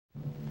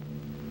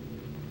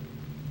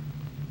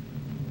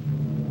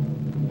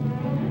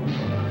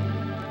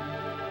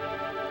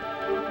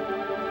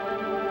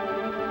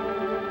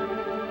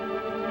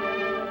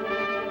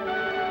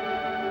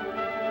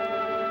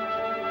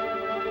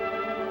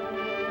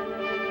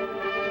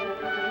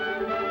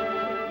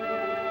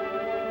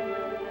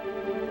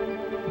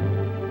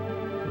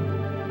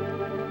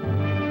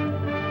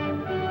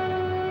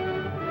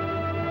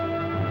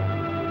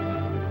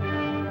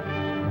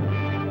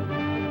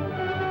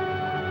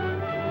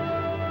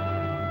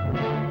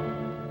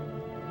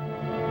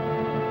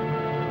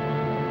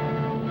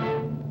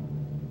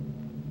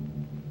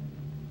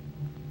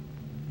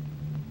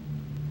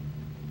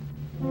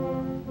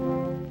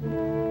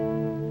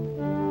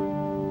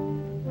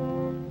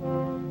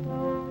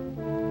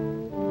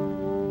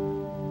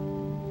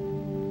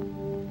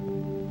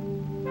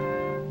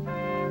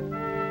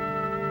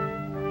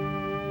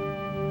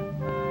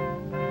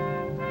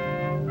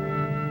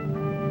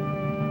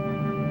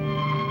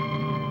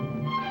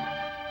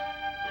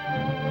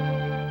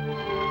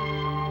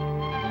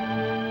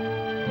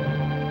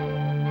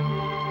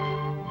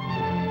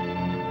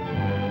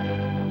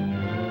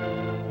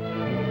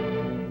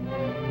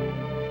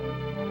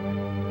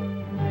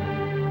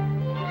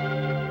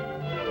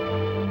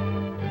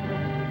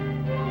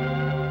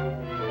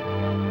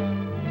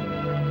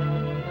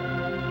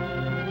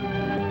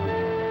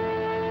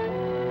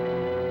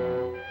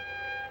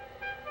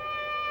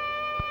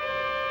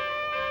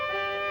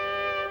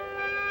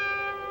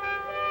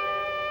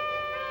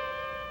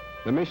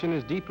The mission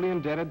is deeply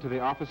indebted to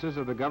the officers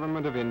of the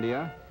government of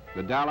India,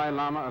 the Dalai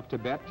Lama of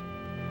Tibet,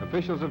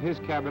 officials of his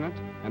cabinet,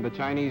 and the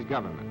Chinese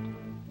government.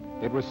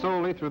 It was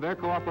solely through their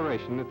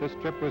cooperation that this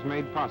trip was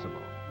made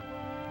possible.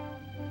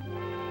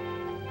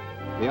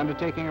 The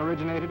undertaking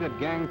originated at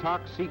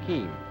Gangtok,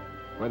 Sikkim,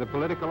 where the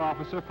political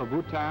officer for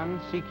Bhutan,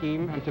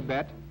 Sikkim, and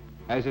Tibet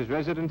has his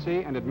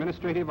residency and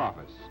administrative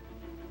office.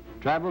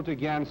 Travel to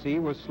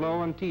Gyantse was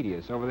slow and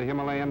tedious over the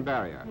Himalayan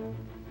barrier.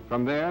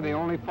 From there, the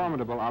only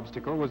formidable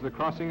obstacle was the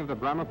crossing of the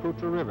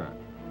Brahmaputra River,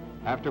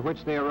 after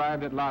which they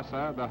arrived at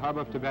Lhasa, the hub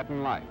of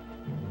Tibetan life.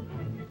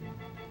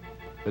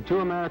 The two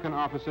American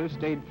officers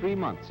stayed 3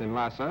 months in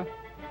Lhasa,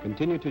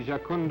 continued to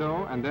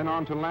Jakundo, and then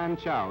on to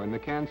Lanchao in the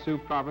Kansu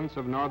province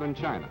of northern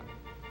China.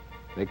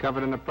 They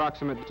covered an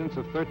approximate distance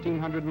of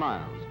 1,300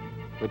 miles,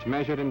 which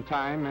measured in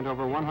time meant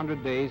over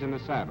 100 days in the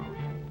saddle.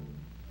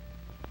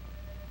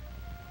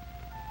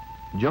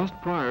 Just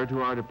prior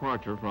to our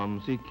departure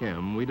from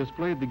Sikkim, we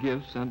displayed the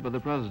gifts sent by the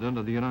President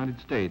of the United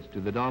States to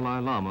the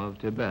Dalai Lama of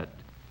Tibet.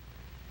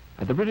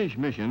 At the British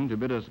mission to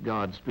bid us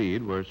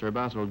Godspeed were Sir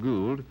Basil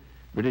Gould,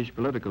 British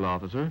political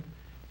officer,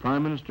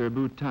 Prime Minister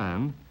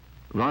Bhutan,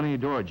 Rani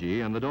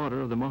Dorji, and the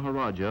daughter of the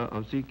Maharaja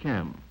of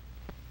Sikkim.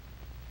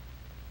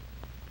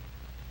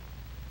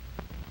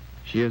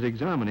 She is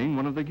examining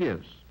one of the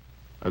gifts,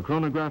 a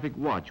chronographic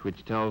watch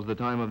which tells the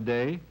time of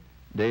day,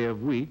 day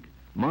of week,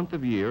 month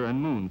of year,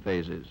 and moon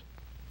phases.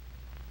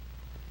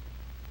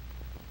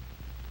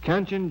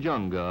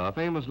 Kanchenjunga, a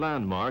famous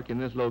landmark in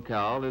this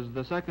locale, is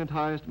the second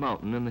highest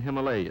mountain in the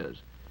Himalayas.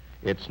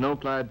 Its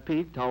snow-clad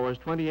peak towers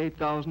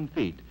 28,000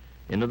 feet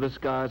into the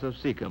skies of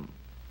Sikkim.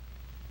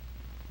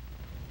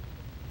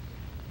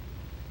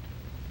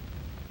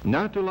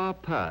 Natu La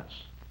Pass.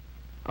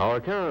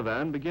 Our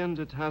caravan begins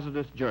its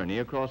hazardous journey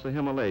across the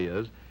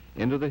Himalayas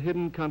into the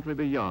hidden country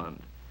beyond,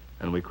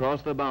 and we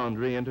cross the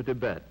boundary into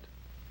Tibet.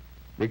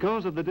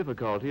 Because of the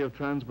difficulty of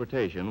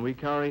transportation, we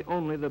carry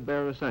only the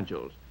bare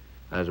essentials,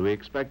 as we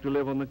expect to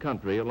live on the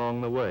country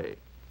along the way.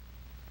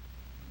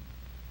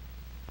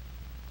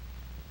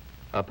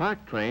 A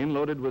pack train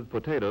loaded with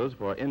potatoes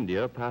for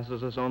India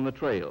passes us on the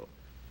trail.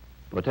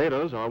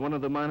 Potatoes are one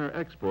of the minor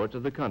exports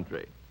of the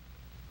country.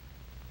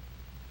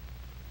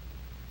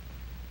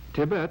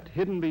 Tibet,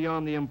 hidden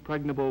beyond the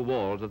impregnable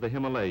walls of the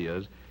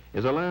Himalayas,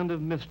 is a land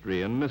of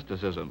mystery and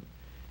mysticism.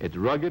 Its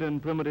rugged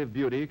and primitive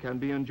beauty can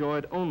be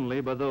enjoyed only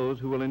by those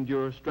who will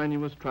endure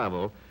strenuous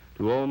travel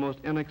to almost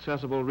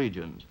inaccessible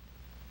regions.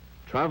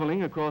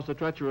 Traveling across the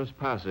treacherous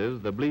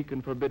passes, the bleak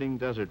and forbidding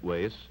desert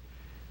wastes,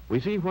 we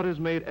see what has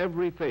made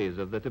every phase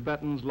of the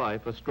Tibetan's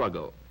life a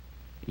struggle.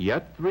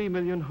 Yet 3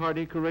 million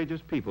hardy,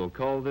 courageous people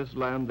call this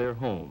land their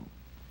home.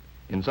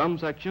 In some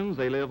sections,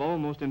 they live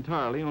almost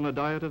entirely on a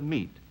diet of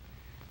meat,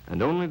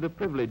 and only the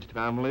privileged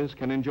families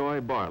can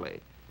enjoy barley,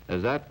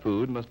 as that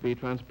food must be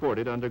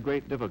transported under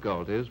great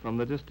difficulties from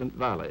the distant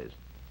valleys.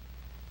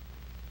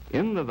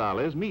 In the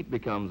valleys, meat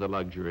becomes a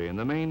luxury, and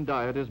the main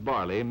diet is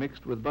barley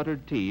mixed with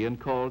buttered tea and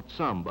called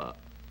samba.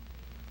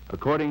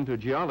 According to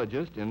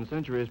geologists, in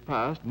centuries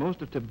past,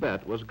 most of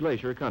Tibet was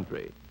glacier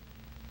country.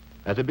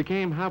 As it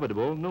became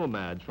habitable,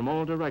 nomads from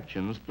all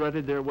directions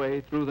threaded their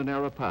way through the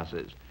narrow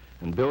passes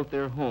and built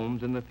their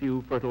homes in the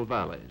few fertile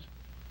valleys.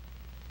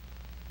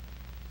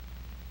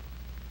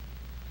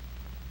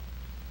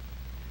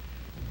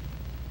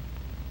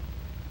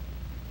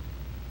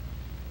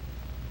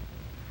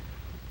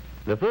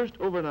 The first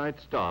overnight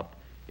stop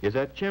is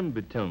at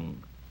Chembitung.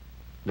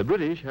 The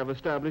British have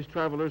established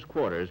travelers'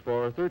 quarters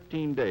for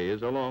 13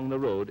 days along the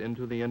road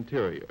into the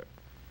interior.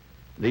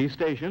 These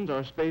stations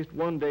are spaced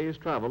 1 day's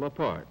travel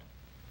apart.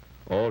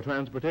 All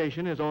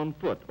transportation is on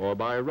foot or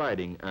by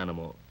riding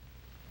animal.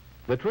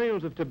 The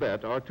trails of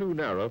Tibet are too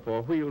narrow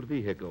for wheeled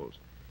vehicles,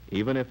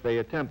 even if they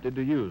attempted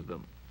to use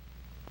them.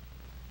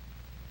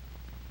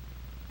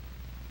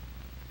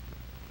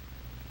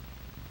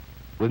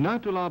 With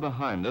Natu La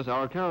behind us,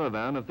 our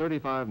caravan of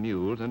 35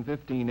 mules and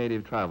 15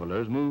 native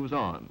travelers moves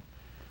on.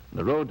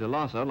 The road to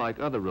Lhasa, like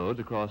other roads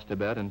across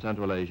Tibet and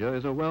Central Asia,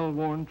 is a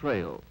well-worn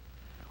trail.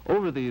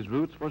 Over these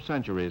routes for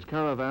centuries,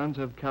 caravans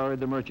have carried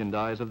the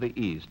merchandise of the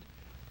East: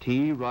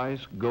 tea,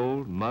 rice,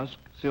 gold, musk,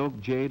 silk,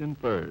 jade, and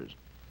furs.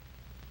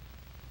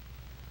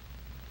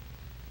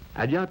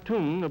 At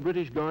Yatung, a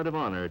British Guard of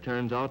Honor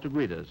turns out to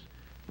greet us.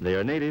 They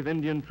are native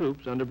Indian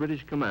troops under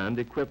British command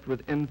equipped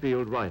with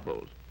Enfield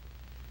rifles.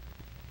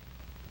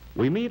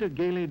 We meet a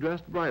gaily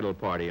dressed bridal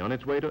party on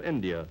its way to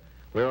India,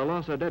 where a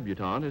Lhasa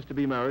debutante is to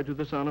be married to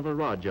the son of a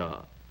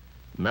Raja.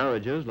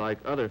 Marriages, like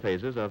other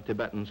phases of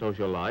Tibetan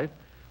social life,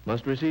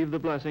 must receive the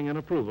blessing and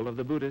approval of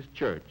the Buddhist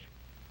Church.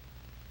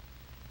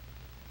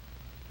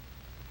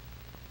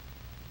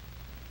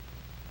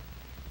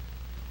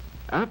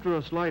 After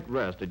a slight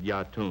rest at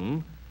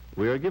Yatung,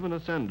 we are given a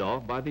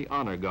send-off by the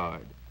Honor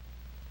Guard.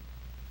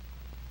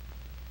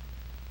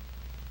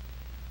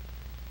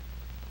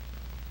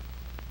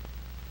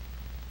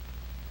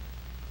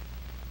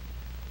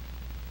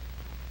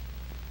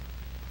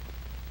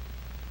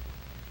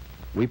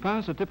 We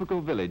pass a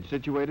typical village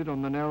situated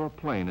on the narrow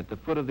plain at the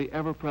foot of the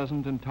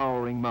ever-present and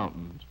towering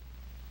mountains.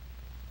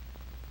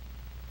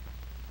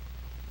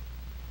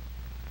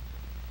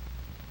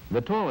 The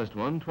tallest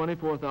one,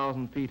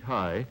 24,000 feet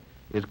high,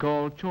 is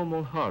called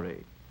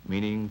Chomolhari,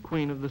 meaning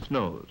Queen of the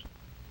Snows.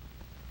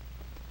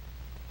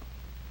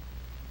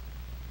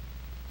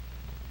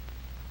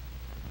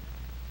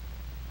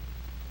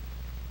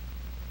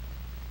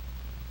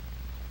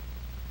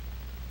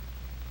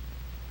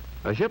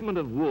 A shipment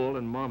of wool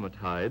and marmot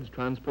hides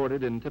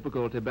transported in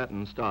typical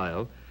Tibetan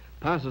style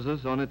passes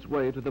us on its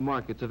way to the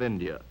markets of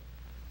India.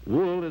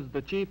 Wool is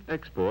the chief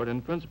export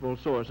and principal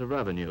source of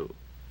revenue.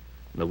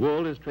 The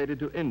wool is traded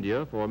to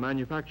India for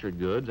manufactured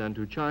goods and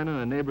to China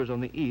and neighbors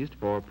on the east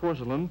for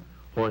porcelain,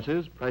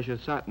 horses,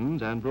 precious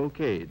satins, and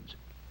brocades.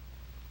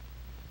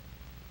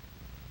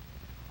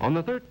 On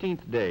the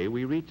 13th day,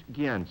 we reached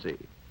Gyantse,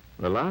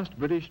 the last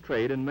British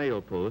trade and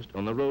mail post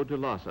on the road to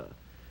Lhasa,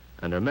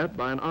 and are met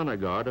by an honor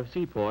guard of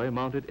sepoy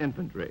mounted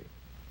infantry.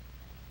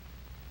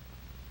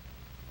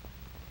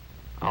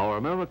 Our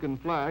American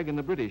flag and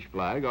the British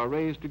flag are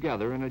raised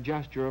together in a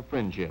gesture of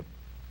friendship.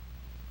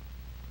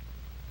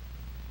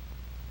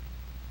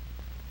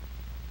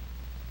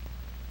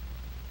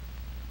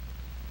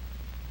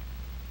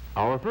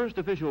 Our first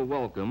official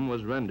welcome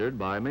was rendered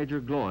by Major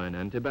Gloin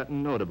and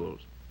Tibetan notables.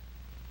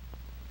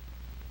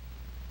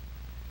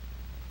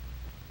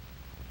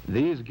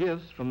 These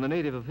gifts from the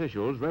native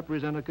officials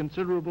represent a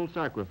considerable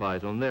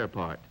sacrifice on their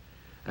part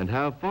and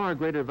have far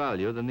greater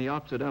value than the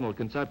Occidental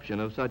conception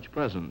of such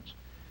presents.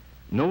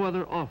 No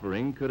other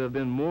offering could have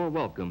been more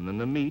welcome than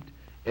the meat,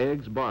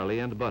 eggs, barley,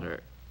 and butter.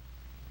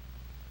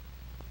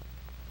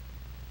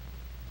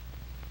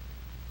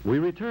 We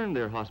returned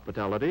their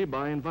hospitality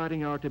by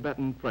inviting our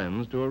Tibetan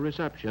friends to a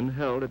reception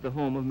held at the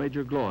home of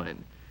Major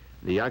Gloin,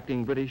 the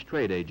acting British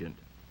trade agent.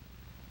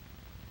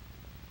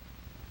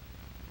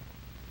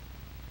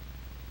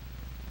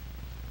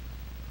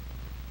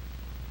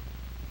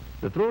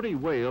 The throaty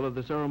wail of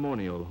the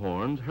ceremonial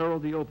horns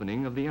herald the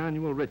opening of the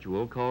annual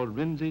ritual called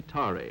Rinzi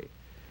Tare,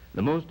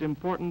 the most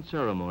important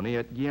ceremony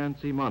at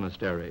Gyantse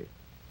Monastery.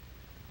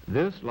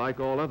 This, like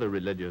all other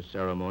religious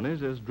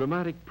ceremonies, is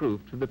dramatic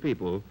proof to the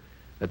people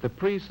that the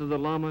priests of the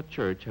Lama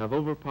Church have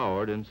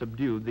overpowered and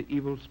subdued the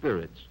evil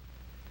spirits.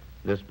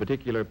 This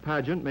particular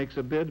pageant makes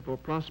a bid for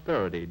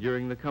prosperity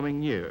during the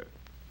coming year.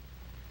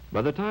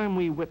 By the time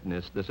we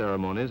witnessed the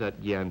ceremonies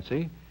at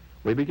Gyantse,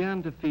 we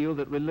began to feel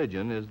that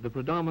religion is the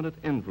predominant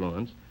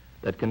influence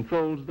that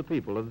controls the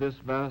people of this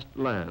vast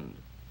land.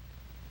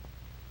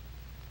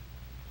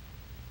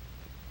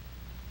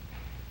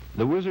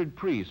 The wizard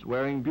priests,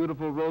 wearing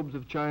beautiful robes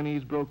of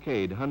Chinese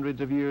brocade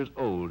hundreds of years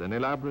old and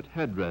elaborate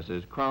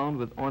headdresses crowned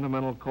with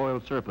ornamental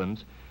coiled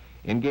serpents,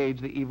 engage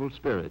the evil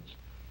spirits,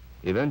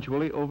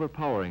 eventually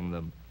overpowering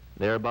them,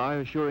 thereby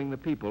assuring the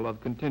people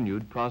of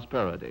continued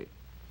prosperity.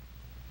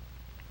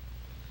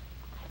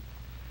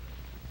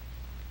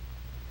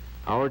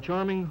 Our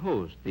charming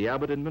host, the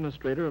abbot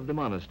administrator of the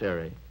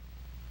monastery.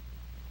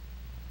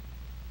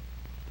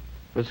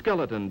 The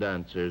skeleton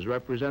dancers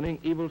representing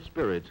evil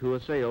spirits who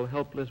assail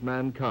helpless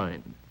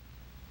mankind.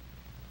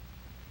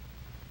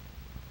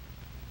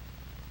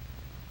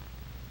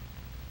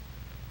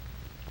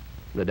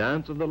 The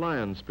dance of the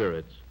lion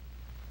spirits.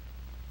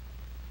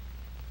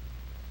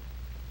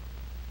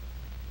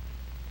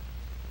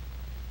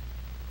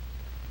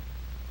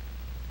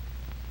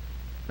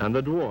 And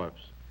the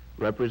dwarfs,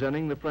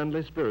 representing the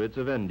friendly spirits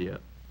of India.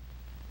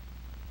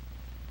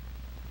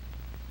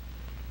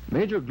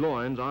 Major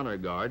Gloin's honor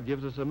guard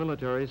gives us a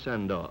military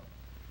send-off.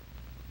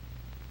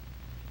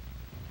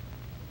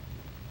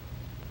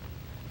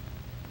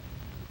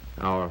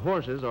 Our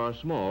horses are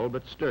small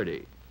but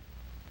sturdy.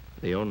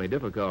 The only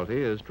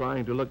difficulty is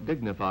trying to look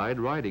dignified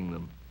riding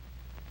them.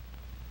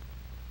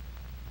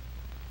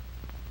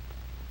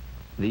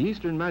 The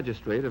Eastern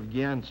Magistrate of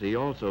Gyantse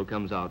also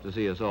comes out to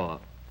see us off.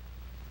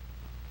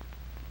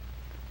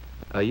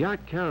 A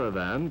yak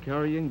caravan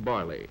carrying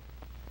barley.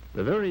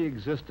 The very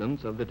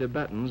existence of the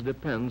Tibetans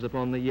depends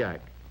upon the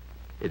yak.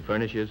 It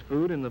furnishes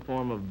food in the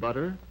form of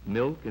butter,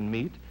 milk, and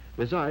meat,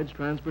 besides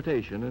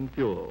transportation and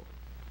fuel.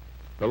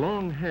 The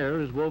long hair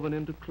is woven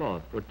into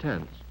cloth for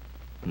tents,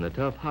 and the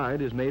tough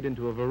hide is made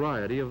into a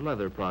variety of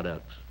leather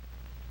products.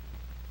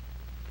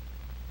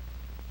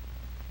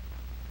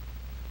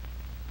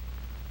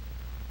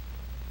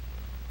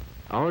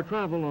 Our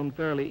travel on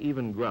fairly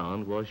even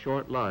ground was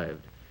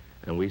short-lived,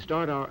 and we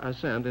start our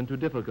ascent into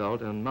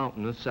difficult and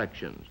mountainous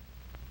sections.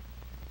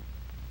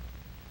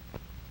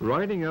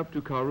 Riding up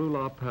to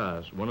Karula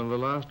Pass, one of the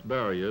last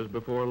barriers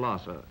before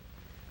Lhasa.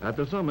 At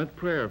the summit,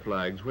 prayer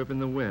flags whip in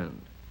the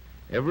wind.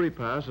 Every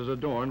pass is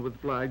adorned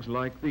with flags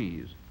like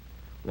these.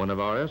 One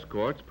of our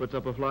escorts puts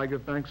up a flag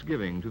of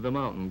thanksgiving to the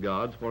mountain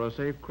gods for a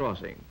safe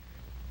crossing,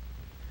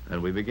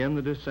 and we begin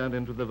the descent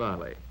into the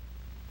valley.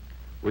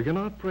 We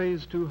cannot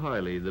praise too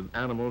highly the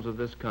animals of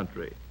this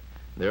country.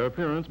 Their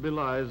appearance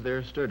belies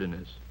their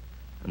sturdiness,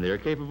 and they are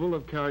capable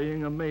of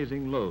carrying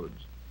amazing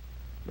loads.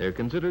 They're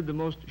considered the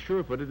most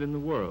sure-footed in the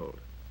world,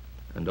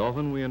 and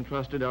often we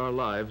entrusted our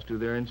lives to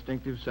their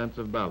instinctive sense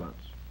of balance.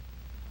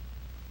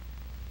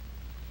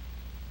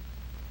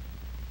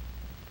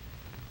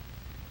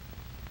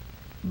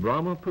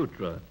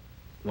 Brahmaputra,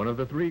 one of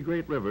the three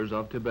great rivers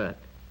of Tibet.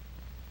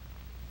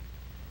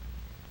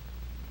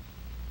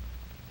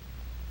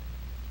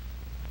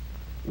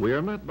 We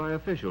are met by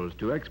officials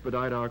to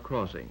expedite our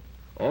crossing.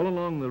 All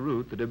along the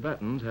route, the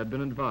Tibetans had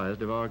been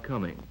advised of our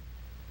coming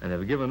and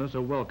have given us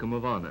a welcome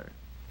of honor.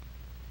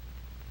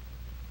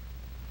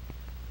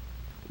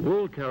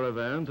 Wool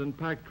caravans and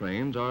pack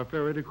trains are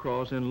ferried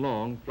across in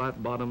long,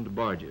 flat-bottomed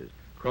barges.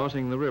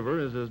 Crossing the river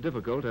is as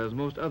difficult as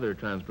most other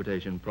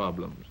transportation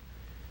problems.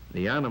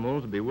 The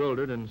animals,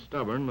 bewildered and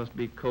stubborn, must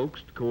be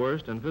coaxed,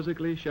 coerced, and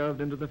physically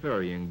shoved into the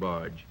ferrying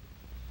barge.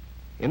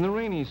 In the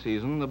rainy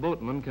season, the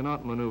boatmen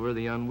cannot maneuver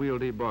the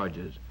unwieldy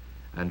barges,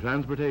 and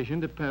transportation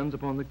depends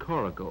upon the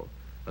coracle,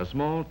 a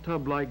small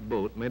tub-like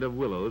boat made of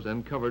willows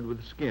and covered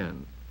with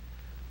skin.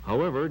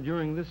 However,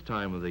 during this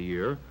time of the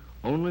year,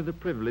 only the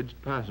privileged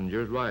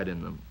passengers ride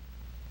in them.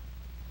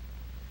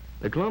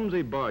 The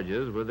clumsy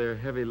barges with their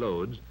heavy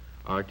loads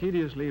are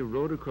tediously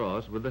rowed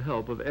across with the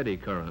help of eddy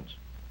currents.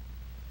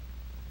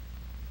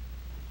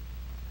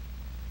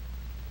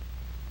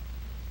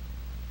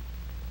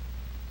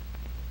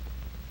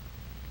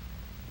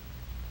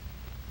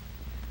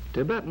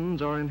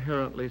 Tibetans are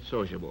inherently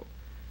sociable,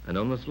 and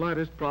on the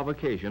slightest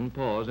provocation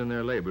pause in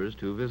their labors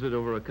to visit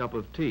over a cup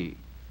of tea.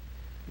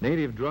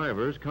 Native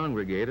drivers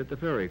congregate at the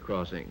ferry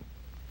crossing.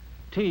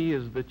 Tea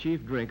is the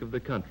chief drink of the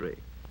country,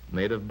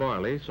 made of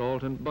barley,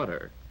 salt, and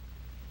butter.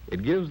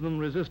 It gives them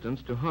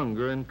resistance to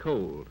hunger and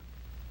cold.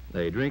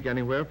 They drink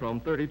anywhere from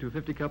 30 to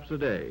 50 cups a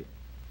day.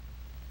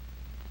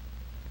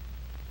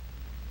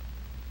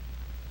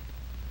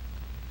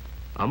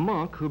 A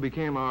monk who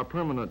became our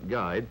permanent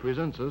guide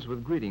presents us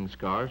with greeting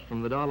scarves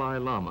from the Dalai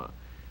Lama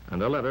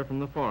and a letter from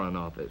the Foreign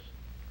Office.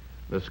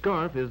 The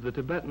scarf is the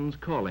Tibetan's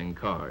calling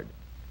card.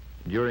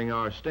 During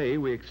our stay,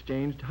 we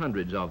exchanged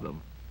hundreds of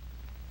them.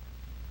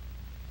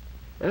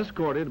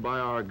 Escorted by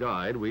our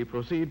guide, we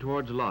proceed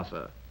towards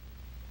Lhasa.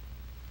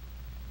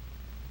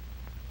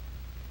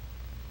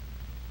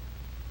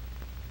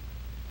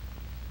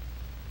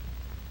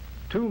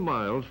 Two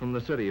miles from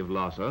the city of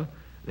Lhasa,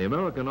 the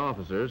American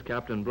officers,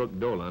 Captain Brooke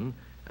Dolan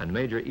and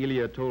Major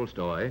Ilya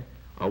Tolstoy,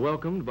 are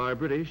welcomed by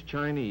British,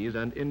 Chinese,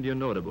 and Indian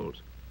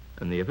notables,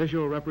 and the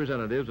official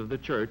representatives of the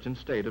Church and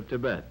State of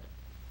Tibet.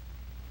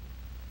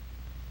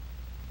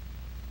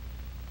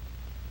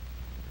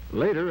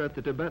 Later, at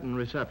the Tibetan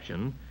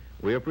reception,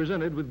 we are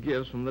presented with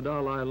gifts from the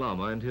Dalai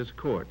Lama and his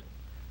court,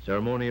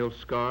 ceremonial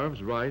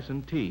scarves, rice,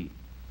 and tea.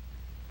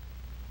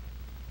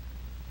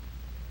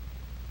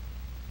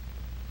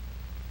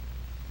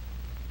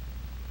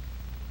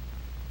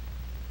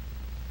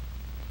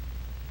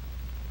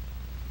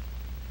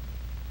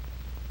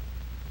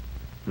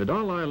 The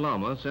Dalai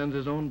Lama sends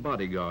his own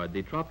bodyguard,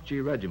 the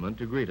Tropji Regiment,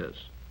 to greet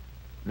us.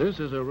 This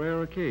is a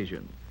rare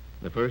occasion,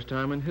 the first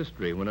time in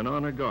history when an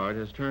honor guard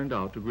has turned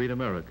out to greet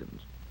Americans.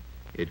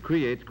 It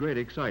creates great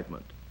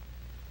excitement.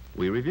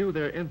 We review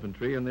their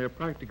infantry and their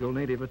practical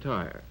native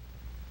attire.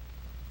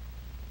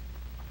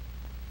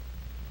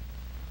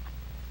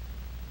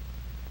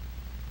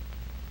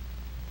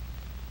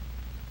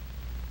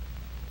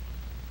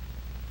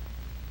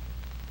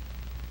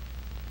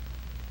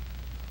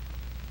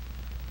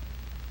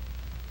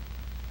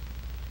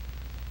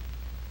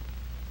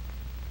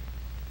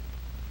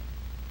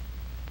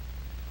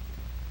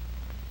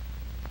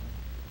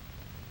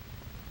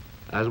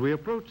 As we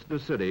approach the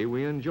city,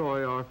 we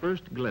enjoy our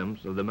first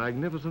glimpse of the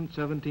magnificent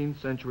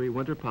 17th century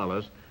winter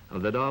palace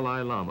of the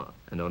Dalai Lama,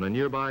 and on a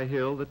nearby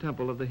hill, the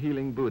temple of the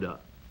healing Buddha.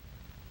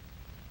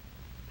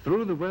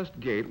 Through the west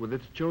gate with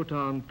its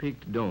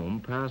Chotan-peaked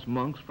dome pass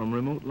monks from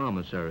remote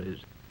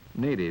monasteries,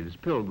 natives,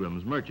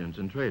 pilgrims, merchants,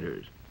 and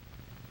traders.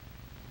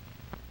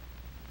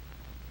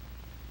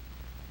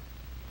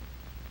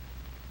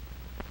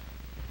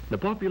 The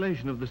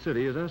population of the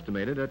city is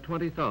estimated at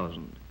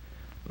 20,000.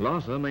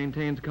 Lhasa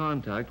maintains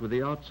contact with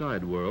the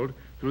outside world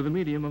through the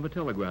medium of a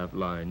telegraph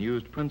line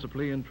used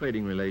principally in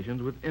trading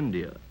relations with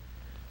India.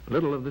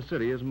 Little of the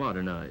city is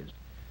modernized,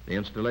 the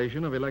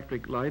installation of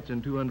electric lights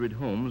in 200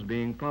 homes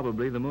being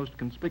probably the most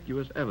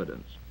conspicuous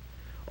evidence.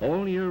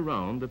 All year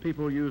round, the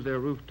people use their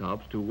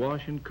rooftops to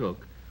wash and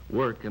cook,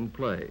 work and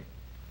play.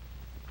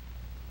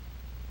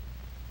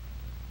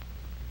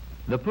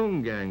 The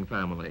Pungang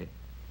family.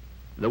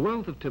 The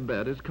wealth of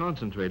Tibet is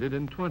concentrated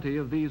in 20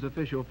 of these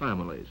official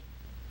families.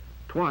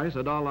 Twice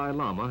a Dalai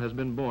Lama has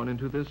been born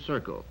into this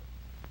circle.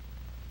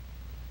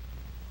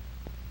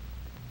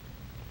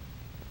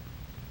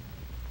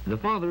 The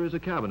father is a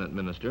cabinet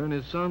minister, and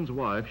his son's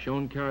wife,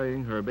 shown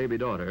carrying her baby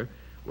daughter,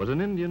 was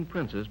an Indian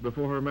princess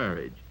before her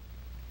marriage.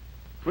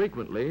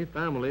 Frequently,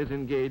 families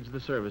engage the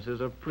services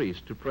of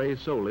priests to pray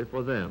solely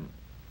for them.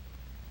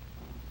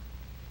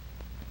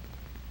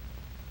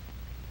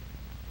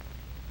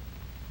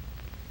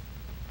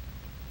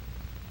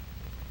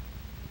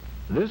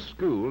 This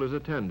school is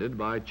attended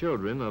by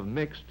children of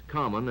mixed,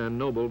 common, and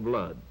noble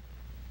blood.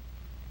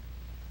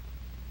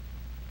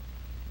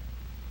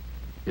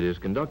 It is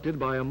conducted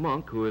by a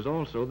monk who is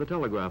also the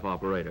telegraph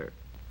operator.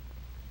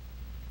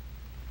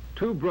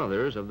 Two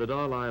brothers of the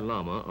Dalai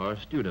Lama are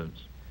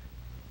students.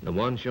 The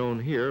one shown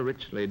here,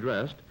 richly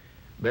dressed,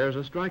 bears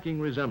a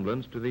striking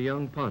resemblance to the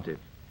young pontiff.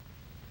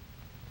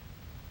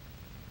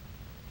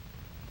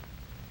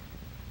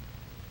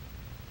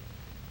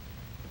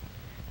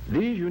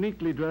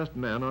 uniquely dressed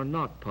men are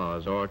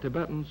Nakpas, or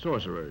Tibetan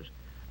sorcerers,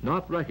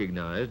 not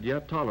recognized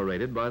yet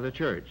tolerated by the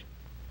church.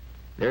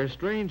 Their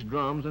strange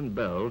drums and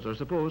bells are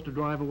supposed to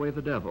drive away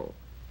the devil.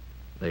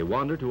 They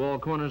wander to all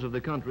corners of the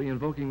country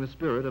invoking the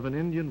spirit of an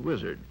Indian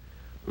wizard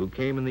who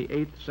came in the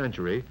 8th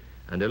century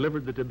and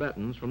delivered the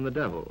Tibetans from the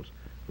devils,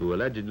 who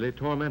allegedly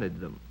tormented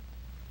them.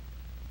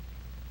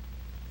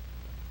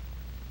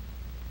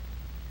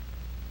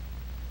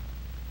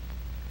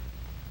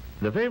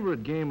 The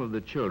favorite game of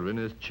the children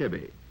is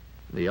chibi.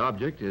 The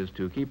object is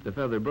to keep the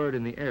feather bird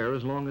in the air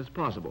as long as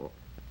possible.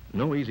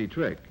 No easy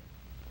trick.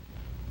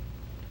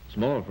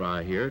 Small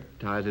Fry here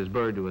ties his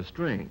bird to a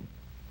string.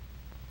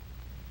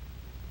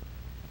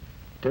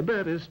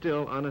 Tibet is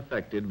still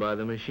unaffected by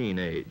the machine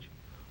age.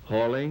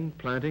 Hauling,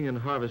 planting, and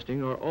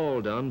harvesting are all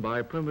done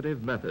by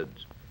primitive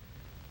methods.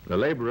 The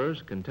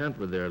laborers, content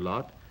with their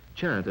lot,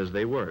 chant as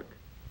they work.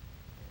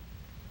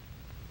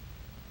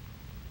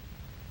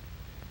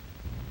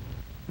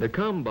 The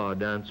Kamba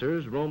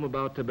dancers roam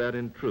about Tibet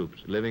in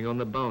troops, living on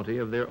the bounty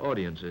of their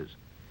audiences.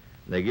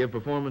 They give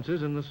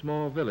performances in the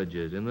small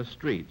villages, in the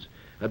streets,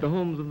 at the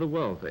homes of the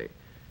wealthy,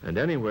 and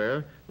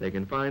anywhere they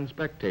can find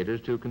spectators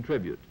to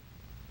contribute.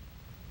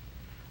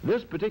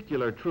 This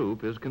particular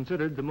troupe is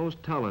considered the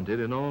most talented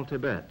in all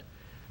Tibet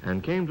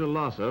and came to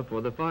Lhasa for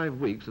the 5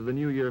 weeks of the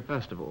New Year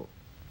festival.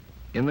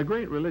 In the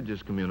great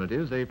religious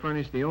communities, they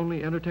furnish the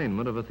only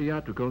entertainment of a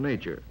theatrical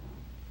nature.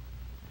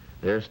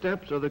 Their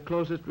steps are the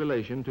closest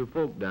relation to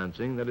folk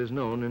dancing that is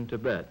known in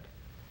Tibet.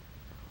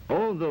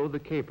 Although the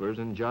capers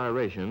and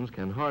gyrations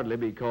can hardly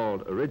be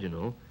called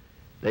original,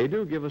 they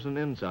do give us an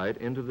insight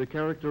into the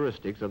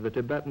characteristics of the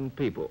Tibetan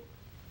people.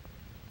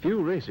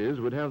 Few races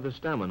would have the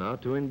stamina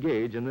to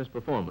engage in this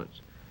performance,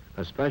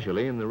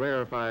 especially in the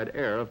rarefied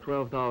air of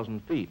 12,000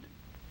 feet.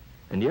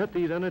 And yet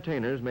these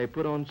entertainers may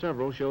put on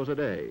several shows a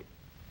day.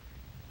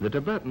 The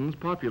Tibetans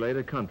populate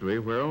a country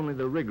where only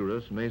the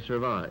rigorous may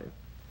survive.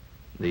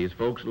 These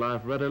folks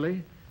laugh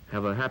readily,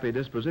 have a happy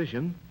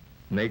disposition,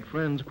 make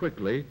friends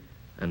quickly,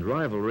 and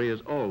rivalry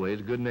is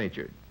always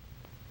good-natured.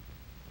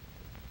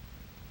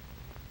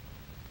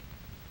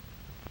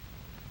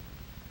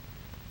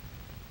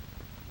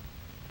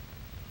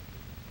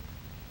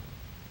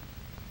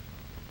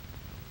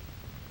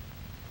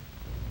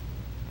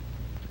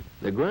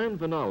 The grand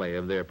finale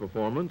of their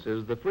performance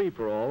is the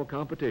free-for-all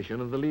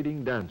competition of the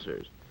leading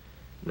dancers.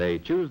 They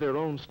choose their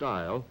own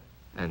style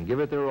and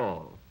give it their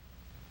all.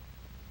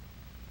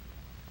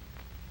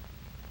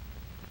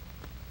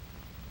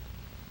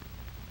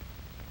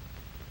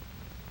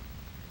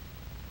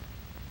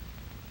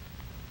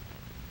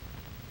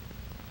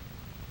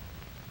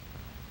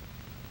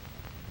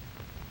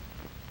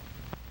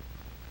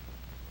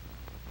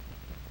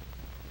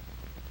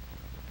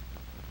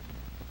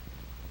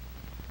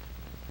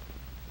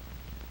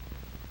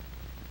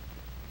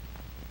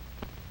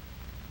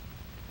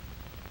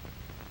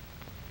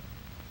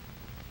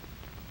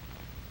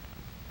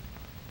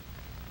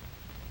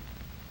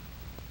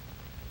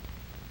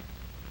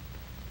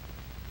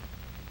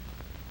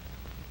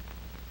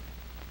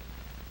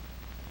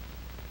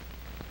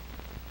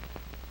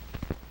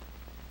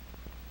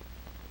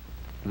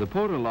 The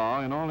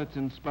Potala, in all its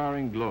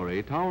inspiring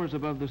glory, towers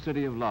above the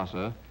city of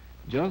Lhasa,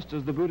 just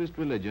as the Buddhist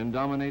religion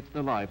dominates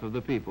the life of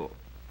the people.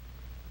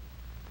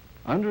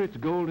 Under its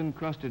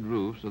gold-encrusted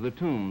roofs are the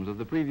tombs of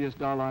the previous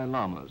Dalai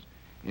Lamas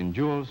in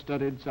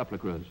jewel-studded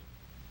sepulchres.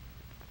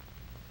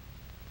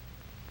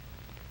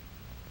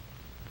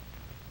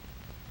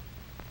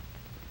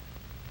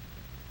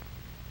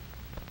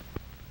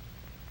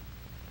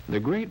 The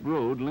great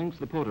road links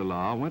the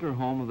Potala, winter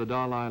home of the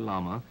Dalai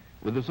Lama,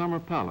 with the summer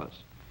palace,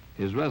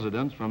 his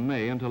residence from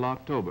May until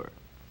October.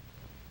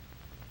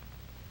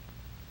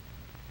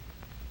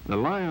 The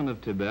Lion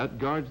of Tibet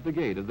guards the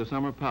gate of the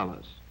summer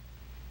palace.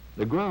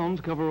 The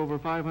grounds cover over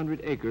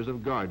 500 acres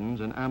of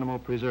gardens and animal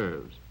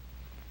preserves.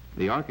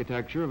 The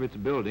architecture of its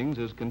buildings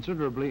is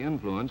considerably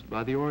influenced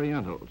by the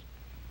Orientals,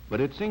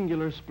 but its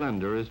singular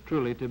splendor is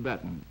truly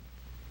Tibetan.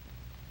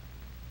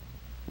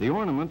 The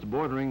ornaments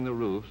bordering the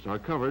roofs are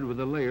covered with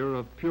a layer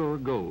of pure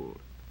gold.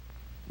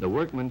 The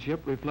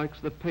workmanship reflects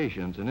the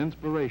patience and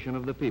inspiration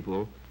of the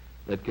people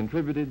that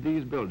contributed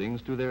these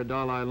buildings to their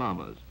Dalai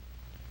Lamas.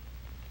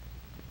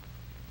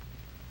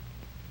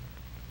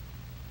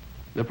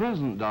 The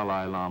present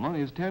Dalai Lama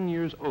is 10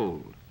 years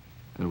old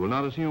and will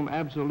not assume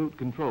absolute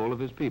control of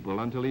his people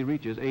until he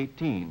reaches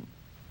 18.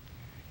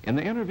 In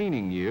the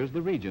intervening years,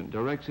 the regent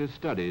directs his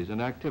studies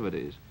and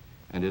activities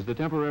and is the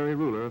temporary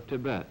ruler of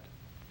Tibet.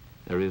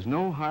 There is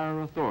no higher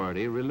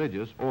authority,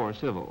 religious or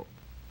civil.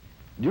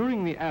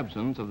 During the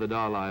absence of the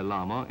Dalai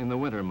Lama in the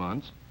winter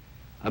months,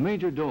 a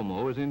major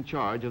domo is in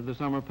charge of the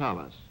summer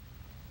palace.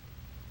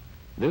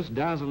 This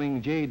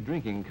dazzling jade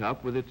drinking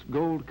cup with its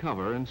gold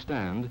cover and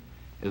stand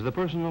is the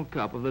personal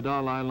cup of the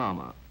Dalai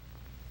Lama.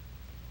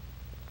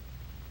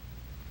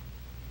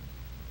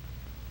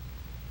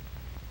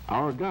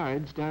 Our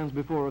guide stands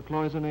before a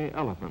cloisonné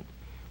elephant,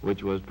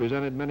 which was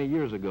presented many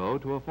years ago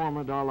to a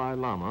former Dalai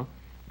Lama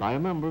by a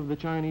member of the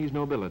Chinese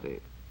nobility.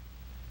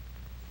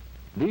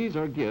 These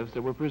are gifts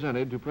that were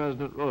presented to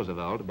President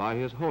Roosevelt by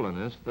His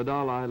Holiness the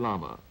Dalai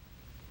Lama.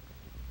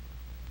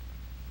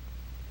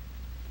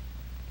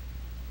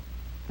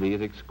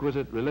 These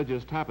exquisite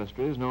religious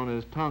tapestries known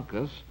as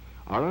tankas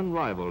are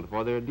unrivaled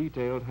for their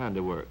detailed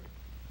handiwork.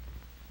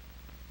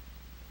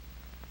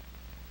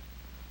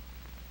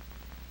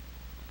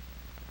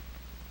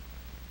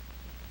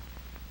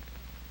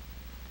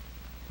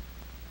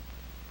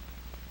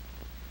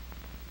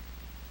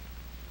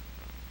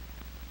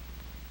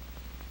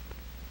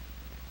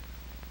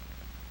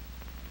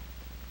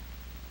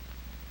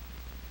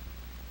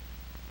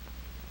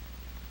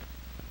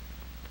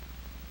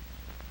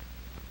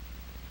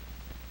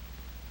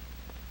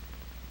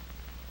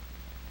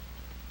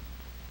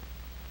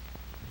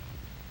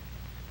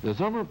 The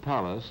summer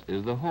palace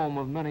is the home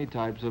of many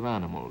types of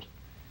animals,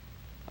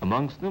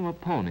 amongst them a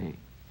pony,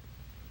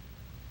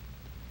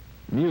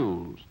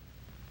 mules,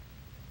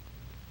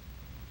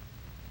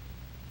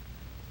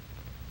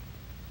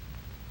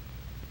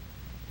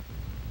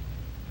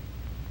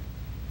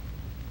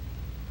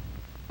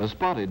 a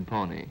spotted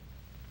pony,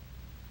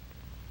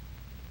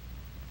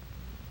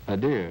 a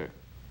deer,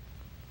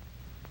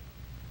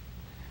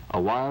 a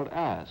wild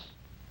ass,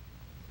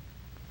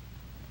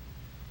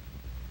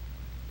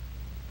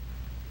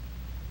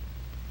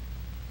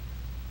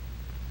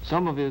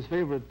 some of his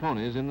favorite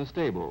ponies in the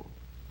stable,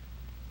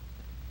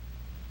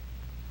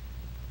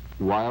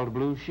 wild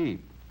blue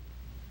sheep,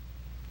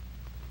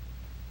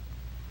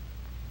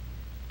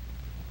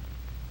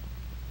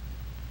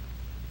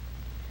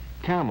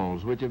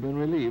 camels which have been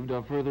relieved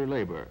of further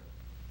labor,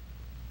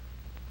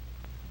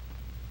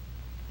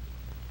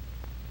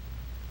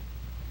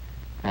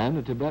 and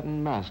a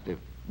Tibetan mastiff,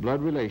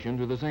 blood relation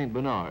to the Saint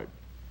Bernard,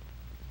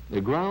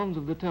 the grounds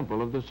of the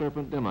temple of the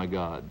serpent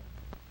demigod.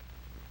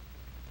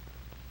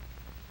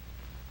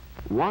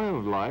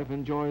 Wildlife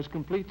enjoys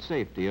complete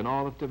safety in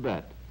all of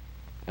Tibet,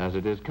 as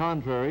it is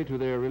contrary to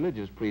their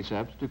religious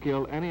precepts to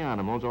kill any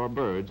animals or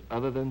birds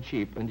other than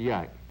sheep and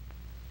yak.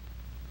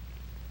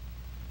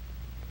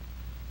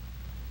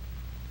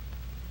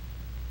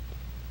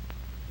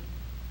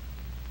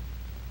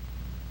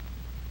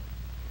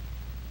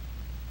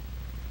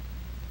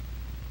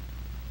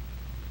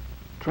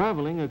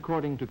 Traveling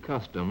according to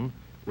custom,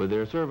 with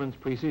their servants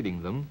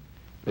preceding them,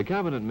 the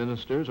cabinet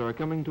ministers are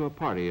coming to a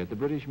party at the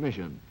British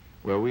Mission,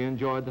 where we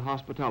enjoyed the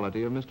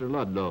hospitality of Mr.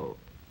 Ludlow.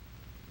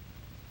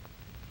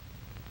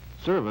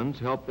 Servants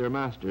help their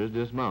masters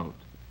dismount.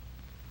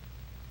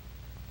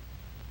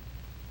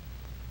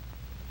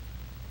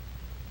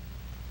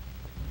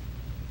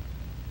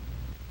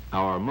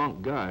 Our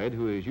monk guide,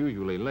 who is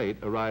usually late,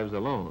 arrives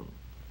alone.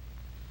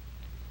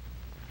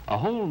 A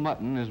whole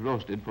mutton is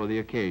roasted for the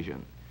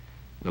occasion.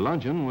 The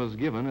luncheon was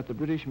given at the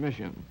British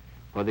Mission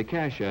for the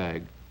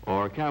Kashag,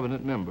 or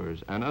cabinet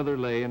members, and other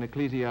lay and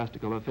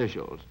ecclesiastical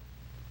officials.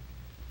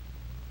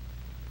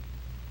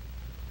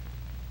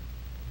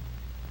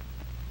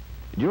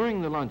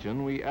 During the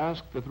luncheon, we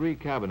asked the 3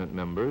 cabinet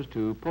members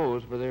to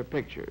pose for their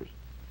pictures.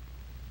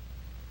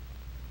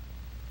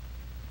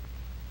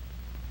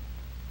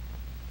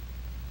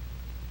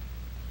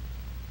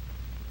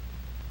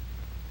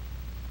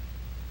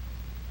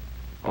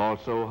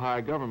 Also,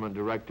 high government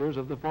directors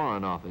of the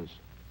Foreign Office.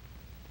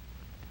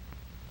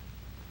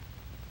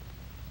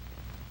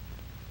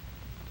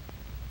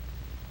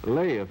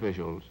 Lay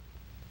officials.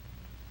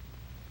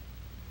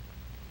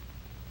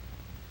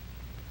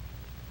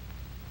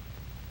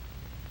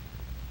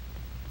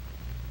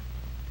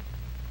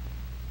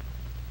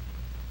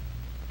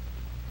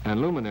 And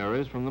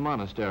luminaries from the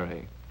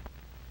monastery.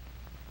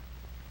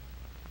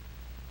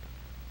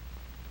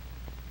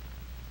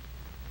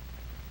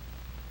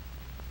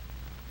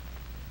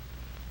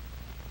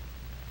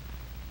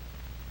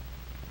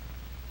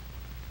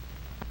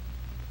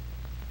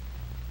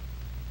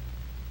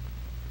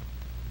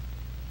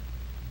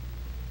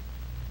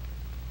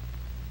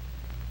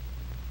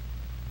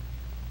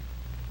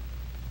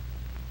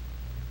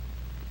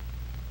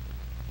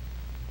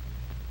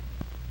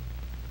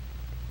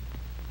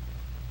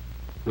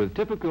 With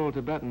typical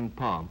Tibetan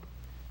pomp,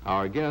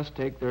 our guests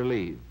take their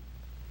leave.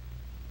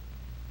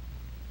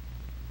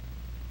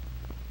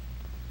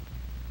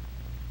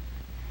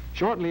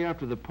 Shortly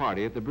after the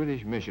party at the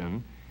British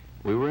Mission,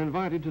 we were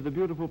invited to the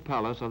beautiful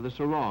palace of the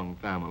Sarong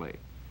family.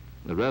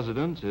 The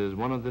residence is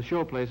one of the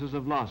showplaces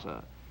of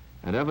Lhasa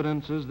and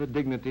evidences the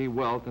dignity,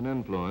 wealth, and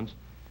influence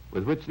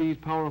with which these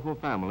powerful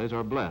families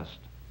are blessed.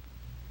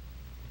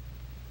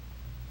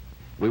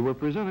 We were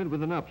presented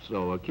with an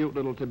Upso, a cute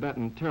little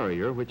Tibetan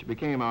terrier which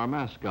became our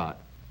mascot.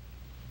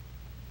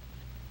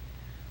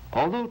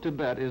 Although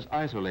Tibet is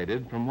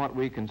isolated from what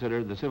we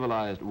consider the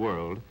civilized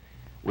world,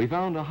 we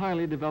found a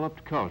highly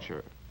developed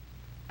culture.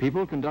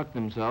 People conduct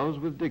themselves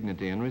with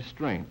dignity and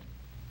restraint.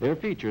 Their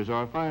features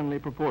are finely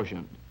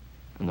proportioned,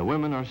 and the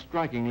women are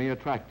strikingly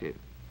attractive.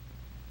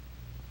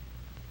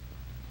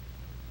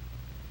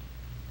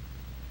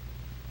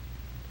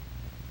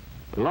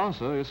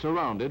 Lhasa is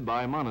surrounded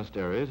by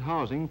monasteries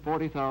housing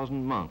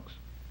 40,000 monks.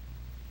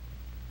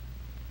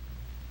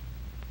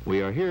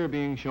 We are here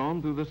being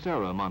shown through the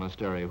Sera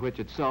Monastery, which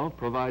itself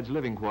provides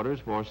living quarters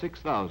for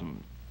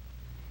 6,000.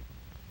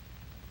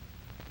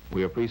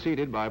 We are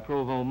preceded by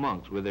Provo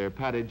monks with their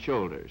padded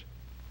shoulders.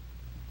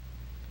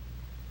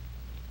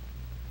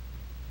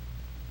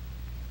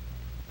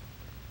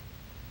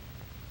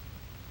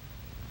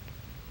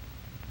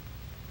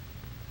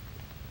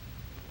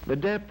 The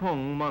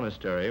Depung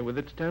Monastery, with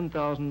its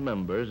 10,000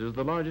 members, is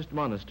the largest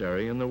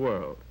monastery in the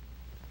world.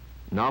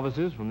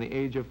 Novices from the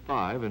age of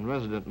 5 and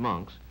resident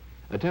monks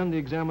attend the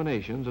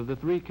examinations of the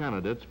 3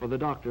 candidates for the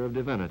Doctor of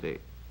Divinity.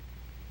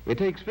 It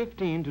takes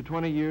 15 to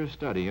 20 years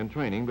study and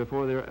training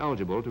before they're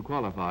eligible to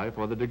qualify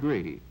for the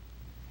degree.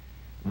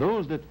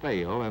 Those that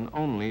fail, and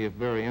only if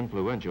very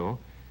influential,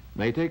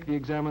 may take the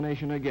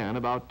examination again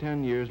about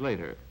 10 years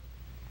later.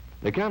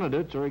 The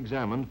candidates are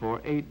examined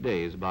for 8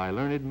 days by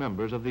learned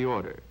members of the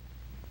order.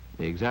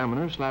 The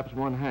examiner slaps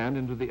one hand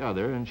into the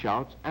other and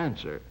shouts,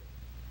 "Answer."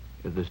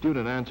 If the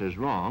student answers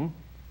wrong,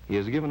 he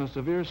is given a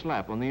severe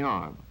slap on the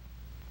arm.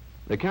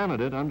 The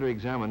candidate under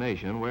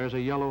examination wears a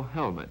yellow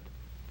helmet.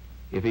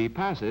 If he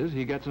passes,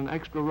 he gets an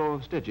extra row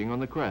of stitching on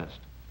the crest.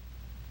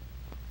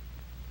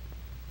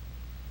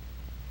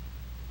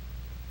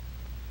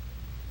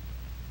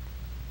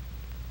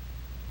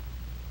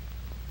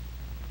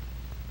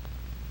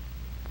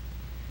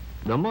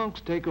 The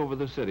monks take over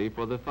the city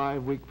for the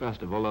 5-week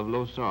festival of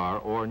Lhasa,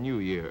 or New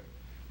Year,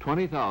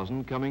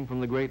 20,000 coming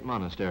from the great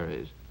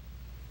monasteries.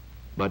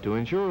 But to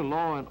ensure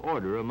law and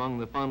order among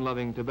the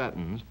fun-loving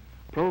Tibetans,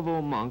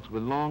 Provo monks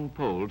with long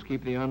poles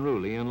keep the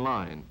unruly in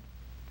line.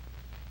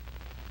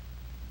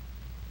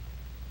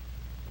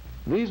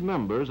 These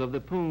members of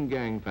the Pung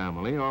Gang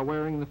family are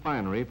wearing the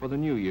finery for the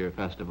New Year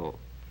festival.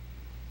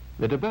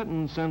 The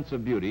Tibetan sense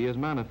of beauty is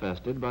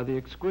manifested by the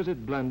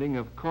exquisite blending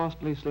of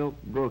costly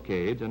silk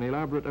brocades and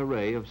elaborate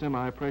array of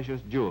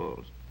semi-precious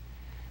jewels.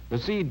 The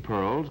seed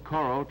pearls,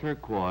 coral,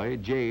 turquoise,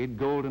 jade,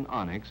 gold, and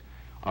onyx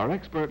are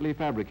expertly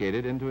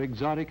fabricated into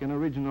exotic and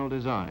original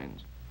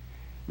designs.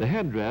 The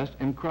headdress,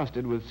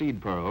 encrusted with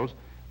seed pearls,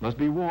 must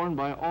be worn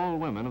by all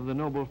women of the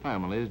noble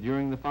families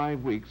during the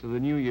 5 weeks of the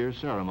New Year's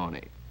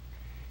ceremony.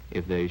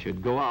 If they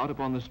should go out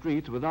upon the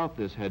streets without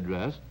this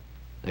headdress,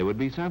 they would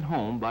be sent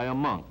home by a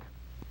monk.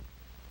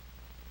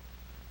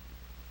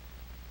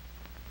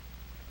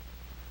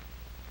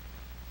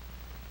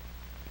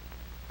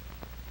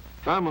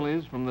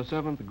 Families from the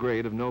 7th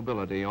grade of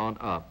nobility on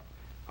up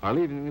are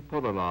leaving the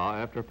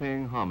Potala after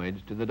paying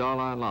homage to the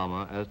Dalai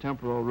Lama as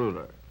temporal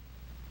ruler.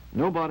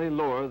 Nobody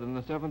lower than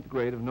the 7th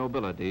grade of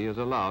nobility is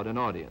allowed an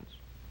audience.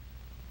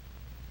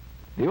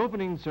 The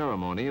opening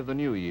ceremony of the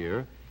New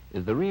Year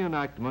is the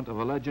reenactment of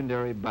a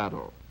legendary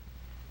battle.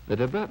 The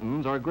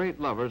Tibetans are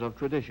great lovers of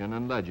tradition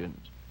and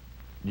legends.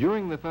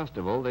 During the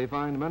festival, they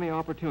find many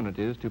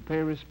opportunities to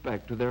pay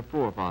respect to their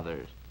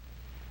forefathers.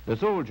 The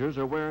soldiers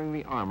are wearing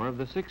the armor of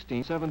the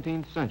 16th,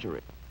 17th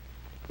century.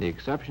 The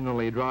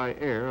exceptionally dry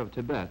air of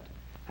Tibet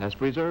has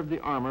preserved the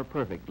armor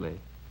perfectly.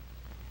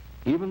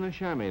 Even the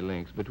chamois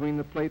links between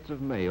the plates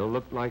of mail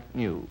look like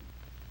new.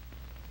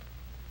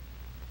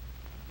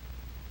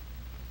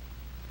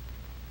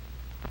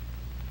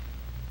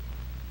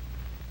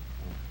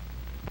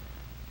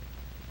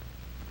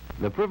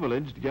 The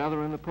privileged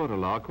gather in the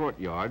Potala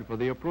courtyard for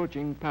the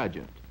approaching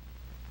pageant.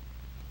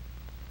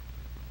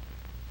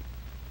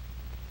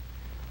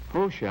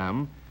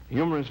 Hosham,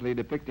 humorously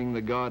depicting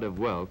the god of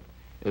wealth,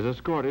 is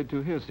escorted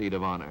to his seat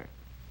of honor.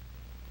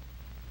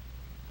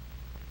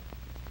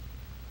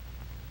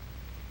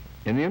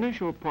 In the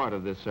initial part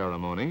of this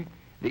ceremony,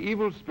 the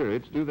evil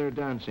spirits do their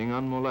dancing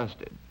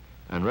unmolested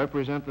and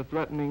represent the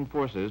threatening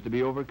forces to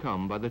be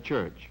overcome by the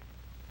church.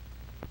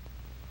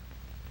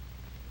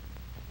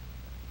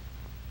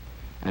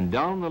 And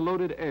down the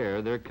loaded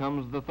air there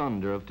comes the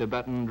thunder of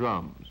Tibetan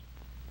drums.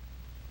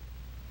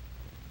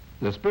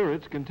 The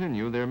spirits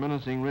continue their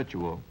menacing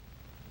ritual.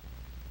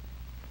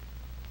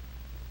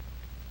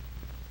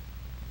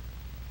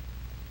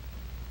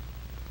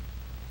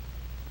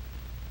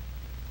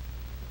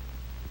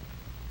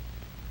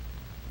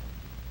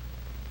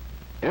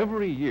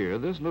 Every year,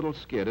 this little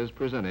skit is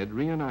presented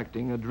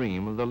reenacting a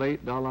dream of the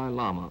late Dalai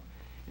Lama,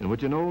 in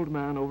which an old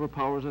man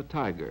overpowers a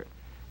tiger,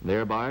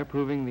 thereby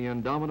proving the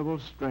indomitable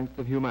strength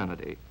of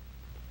humanity.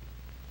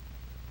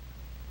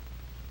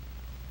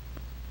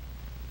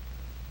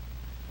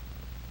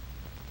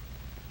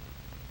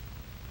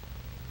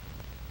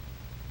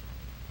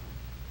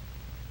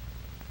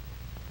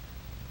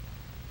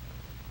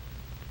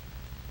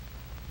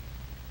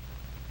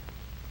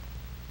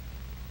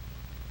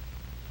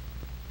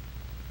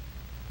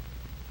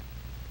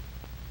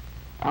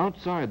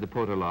 Outside the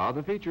Potala,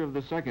 the feature of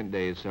the second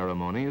day's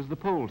ceremony is the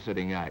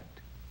pole-sitting act.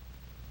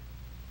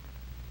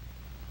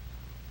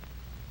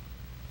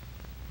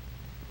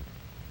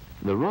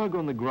 The rug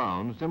on the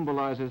ground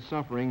symbolizes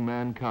suffering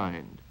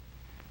mankind.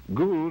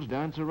 Ghouls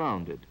dance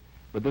around it,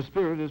 but the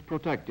spirit is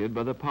protected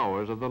by the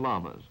powers of the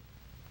lamas.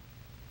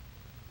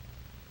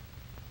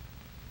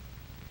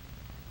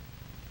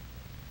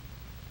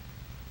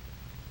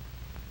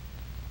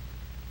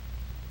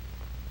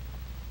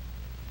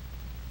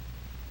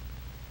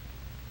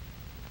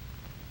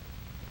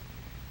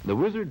 The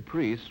wizard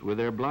priests with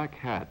their black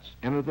hats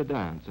enter the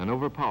dance and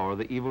overpower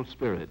the evil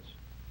spirits.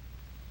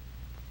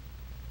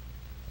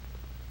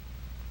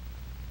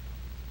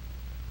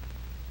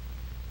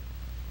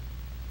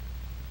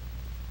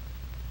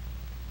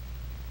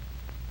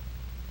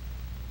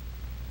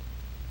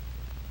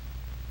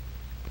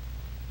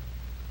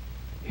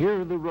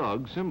 Here the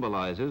rug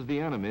symbolizes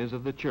the enemies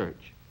of the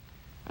church.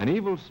 An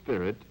evil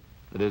spirit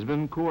that has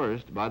been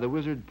coerced by the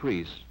wizard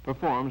priests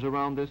performs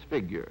around this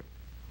figure.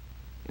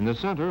 In the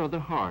center are the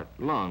heart,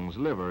 lungs,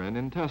 liver, and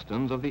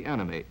intestines of the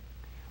enemy,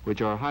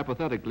 which are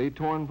hypothetically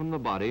torn from the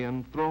body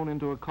and thrown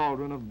into a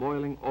cauldron of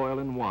boiling oil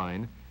and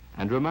wine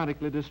and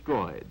dramatically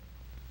destroyed.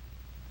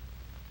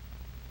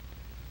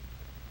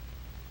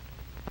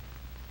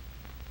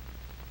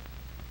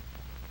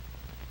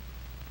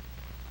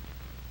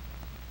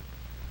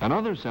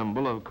 Another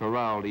symbol of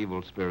corralled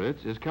evil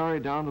spirits is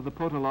carried down to the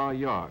Potala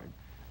yard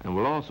and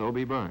will also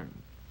be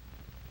burned.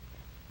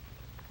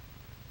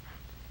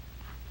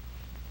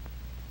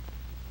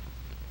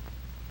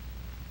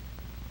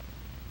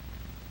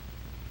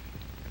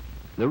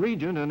 The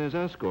regent and his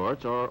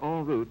escorts are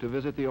en route to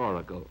visit the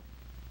oracle.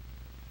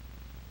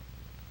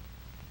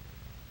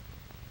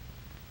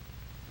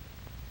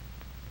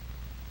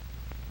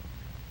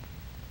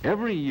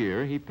 Every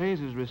year he pays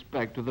his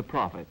respect to the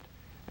prophet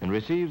and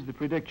receives the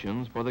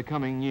predictions for the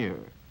coming year.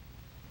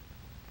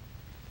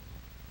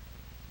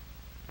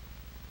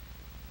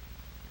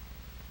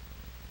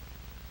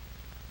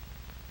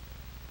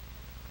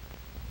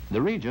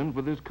 The regent,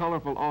 with his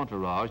colorful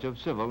entourage of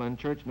civil and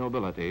church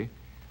nobility,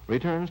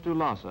 returns to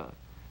Lhasa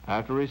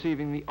after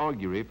receiving the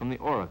augury from the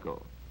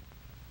oracle.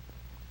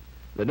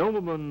 The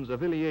nobleman's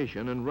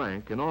affiliation and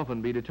rank can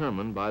often be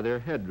determined by their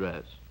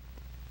headdress.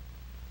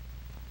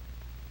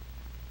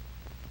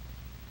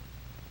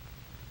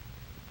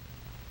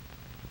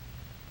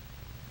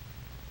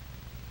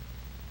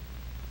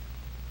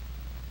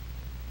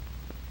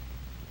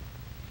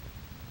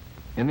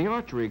 In the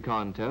archery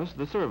contest,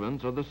 the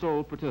servants are the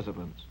sole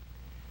participants.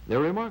 Their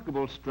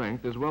remarkable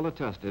strength is well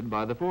attested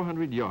by the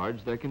 400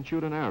 yards they can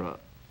shoot an arrow.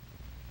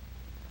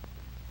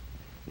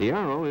 The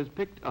arrow is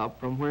picked up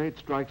from where it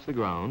strikes the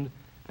ground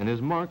and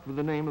is marked with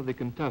the name of the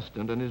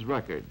contestant and his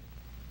record.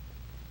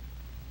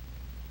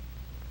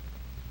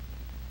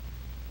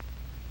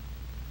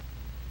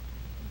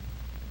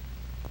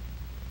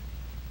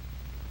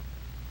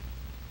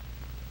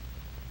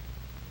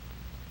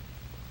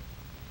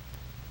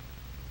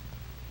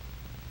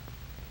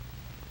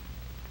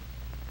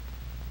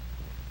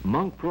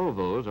 Monk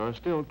provosts are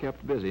still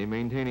kept busy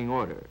maintaining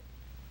order.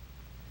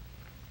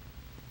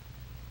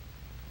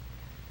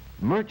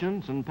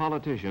 Merchants and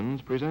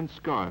politicians present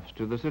scarfs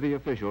to the city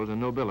officials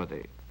and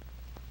nobility.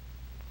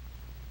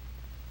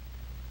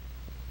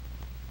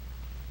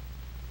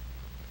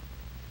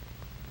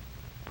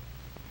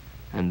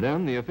 And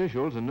then the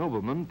officials and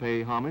noblemen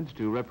pay homage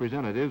to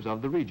representatives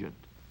of the regent.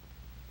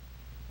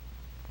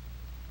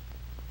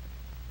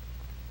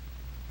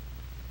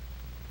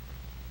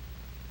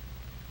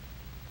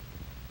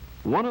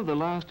 One of the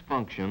last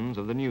functions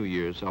of the New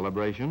Year's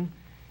celebration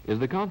is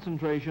the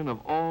concentration of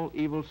all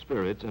evil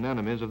spirits and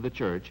enemies of the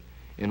church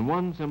in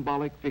one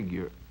symbolic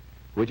figure,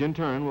 which in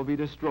turn will be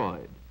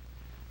destroyed.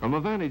 From a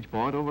vantage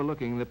point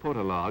overlooking the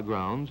Potala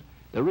grounds,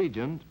 the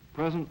regent,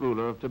 present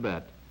ruler of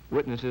Tibet,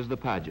 witnesses the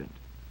pageant.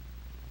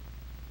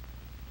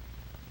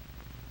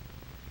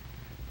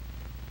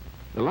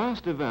 The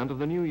last event of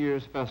the New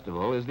Year's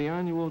festival is the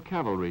annual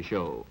cavalry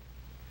show.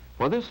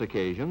 For this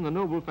occasion, the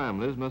noble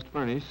families must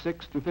furnish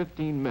 6 to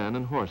 15 men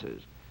and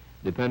horses,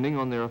 depending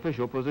on their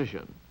official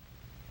position.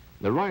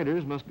 The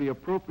riders must be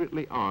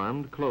appropriately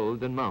armed,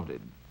 clothed, and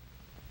mounted.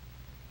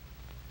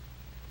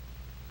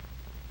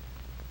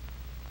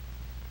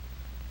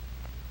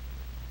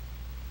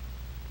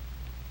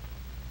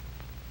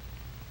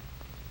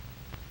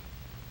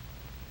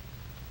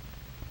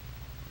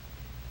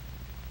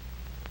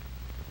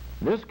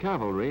 This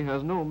cavalry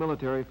has no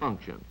military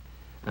function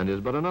and is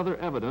but another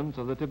evidence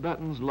of the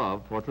Tibetans'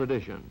 love for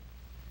tradition.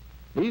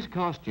 These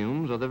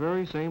costumes are the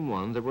very same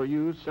ones that were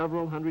used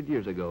several hundred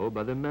years ago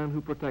by the men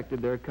who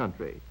protected their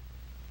country.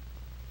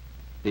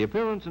 The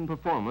appearance and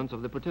performance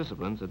of the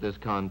participants at this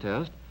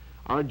contest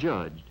are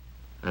judged,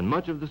 and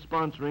much of the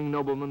sponsoring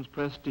nobleman's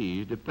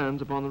prestige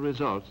depends upon the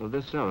results of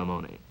this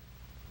ceremony.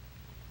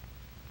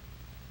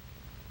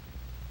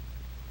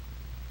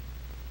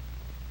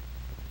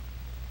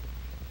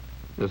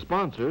 The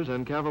sponsors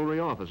and cavalry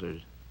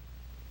officers.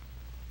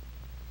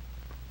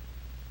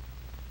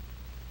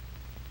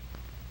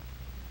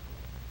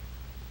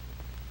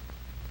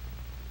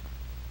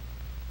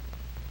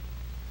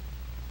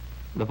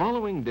 The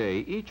following day,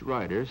 each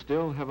rider,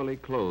 still heavily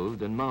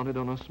clothed and mounted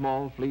on a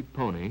small, fleet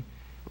pony,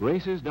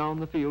 races down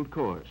the field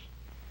course.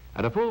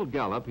 At a full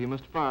gallop, he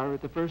must fire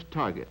at the first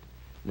target,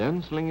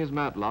 then sling his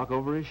matlock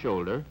over his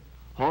shoulder,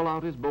 haul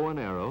out his bow and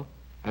arrow,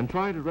 and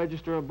try to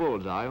register a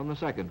bullseye on the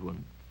second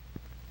one.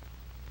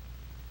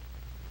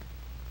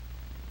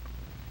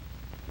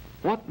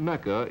 What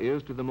Mecca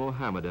is to the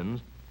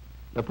Mohammedans,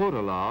 the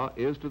Potala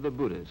is to the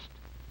Buddhist.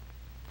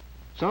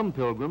 Some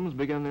pilgrims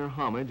begin their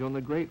homage on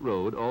the Great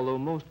Road, although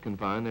most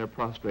confine their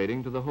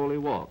prostrating to the Holy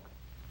Walk.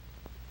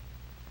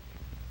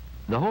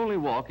 The Holy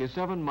Walk is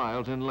 7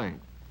 miles in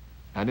length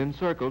and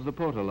encircles the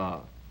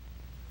Potala.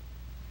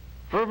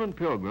 Fervent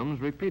pilgrims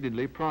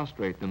repeatedly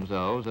prostrate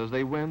themselves as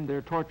they wend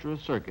their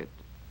tortuous circuit.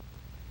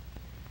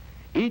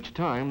 Each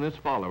time this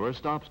follower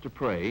stops to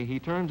pray, he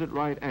turns at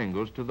right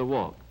angles to the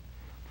walk,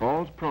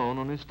 falls prone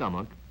on his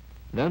stomach,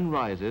 then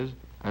rises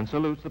and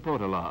salutes the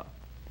Potala.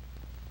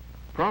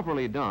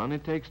 Properly done,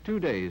 it takes 2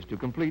 days to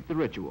complete the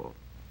ritual.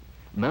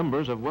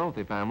 Members of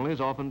wealthy families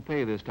often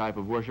pay this type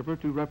of worshiper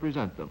to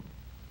represent them.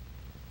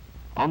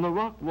 On the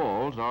rock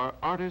walls are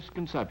artists'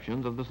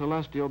 conceptions of the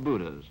celestial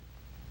Buddhas.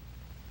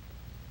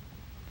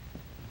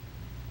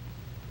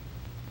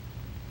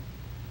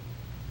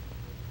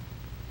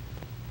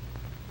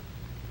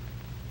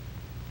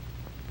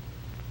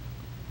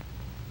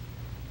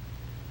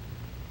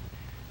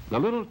 The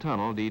little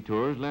tunnel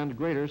detours lend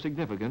greater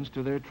significance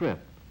to their trip.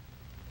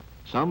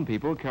 Some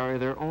people carry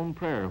their own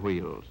prayer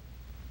wheels.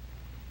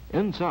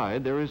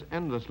 Inside, there is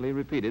endlessly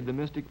repeated the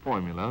mystic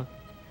formula,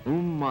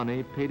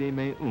 Mani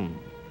Padme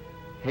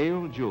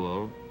Hail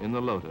Jewel in the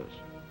Lotus.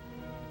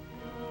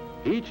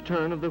 Each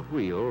turn of the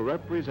wheel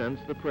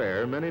represents the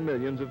prayer many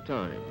millions of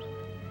times,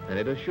 and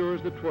it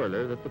assures the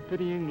twirler that the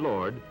pitying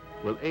Lord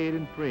will aid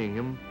in freeing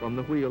him from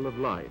the wheel of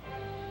life.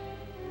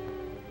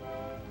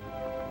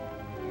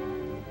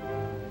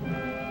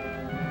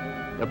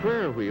 The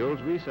prayer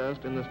wheels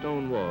recessed in the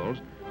stone walls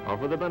are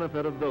for the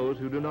benefit of those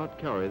who do not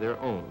carry their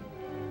own.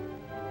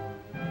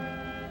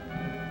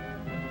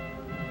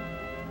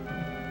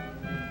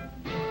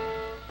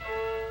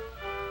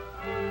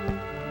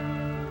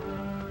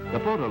 The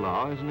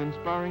Potala is an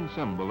inspiring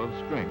symbol of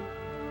strength.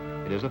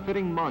 It is a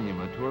fitting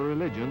monument to a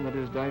religion that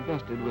is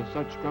divested with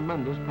such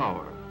tremendous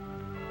power.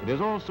 It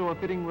is also a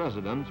fitting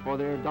residence for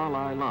their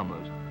Dalai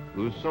Lamas,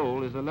 whose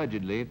soul is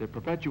allegedly the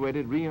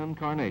perpetuated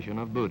reincarnation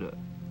of Buddha.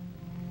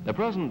 The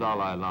present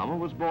Dalai Lama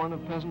was born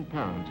of peasant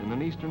parents in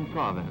an eastern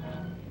province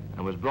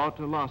and was brought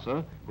to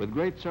Lhasa with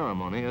great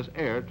ceremony as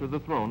heir to the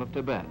throne of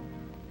Tibet.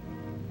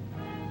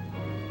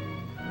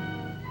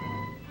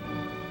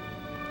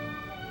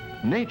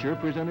 Nature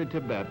presented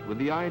Tibet with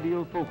the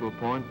ideal focal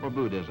point for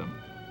Buddhism.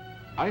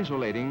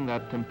 Isolating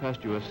that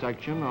tempestuous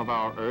section of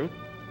our earth,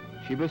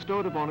 she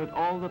bestowed upon it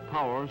all the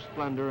power,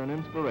 splendor, and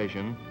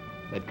inspiration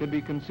that could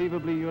be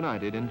conceivably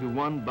united into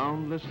one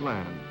boundless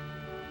land.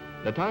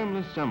 The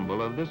timeless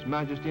symbol of this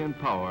majesty and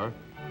power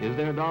is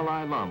their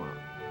Dalai Lama.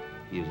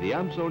 He is the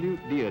absolute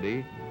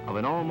deity of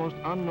an almost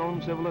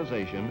unknown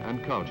civilization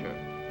and culture.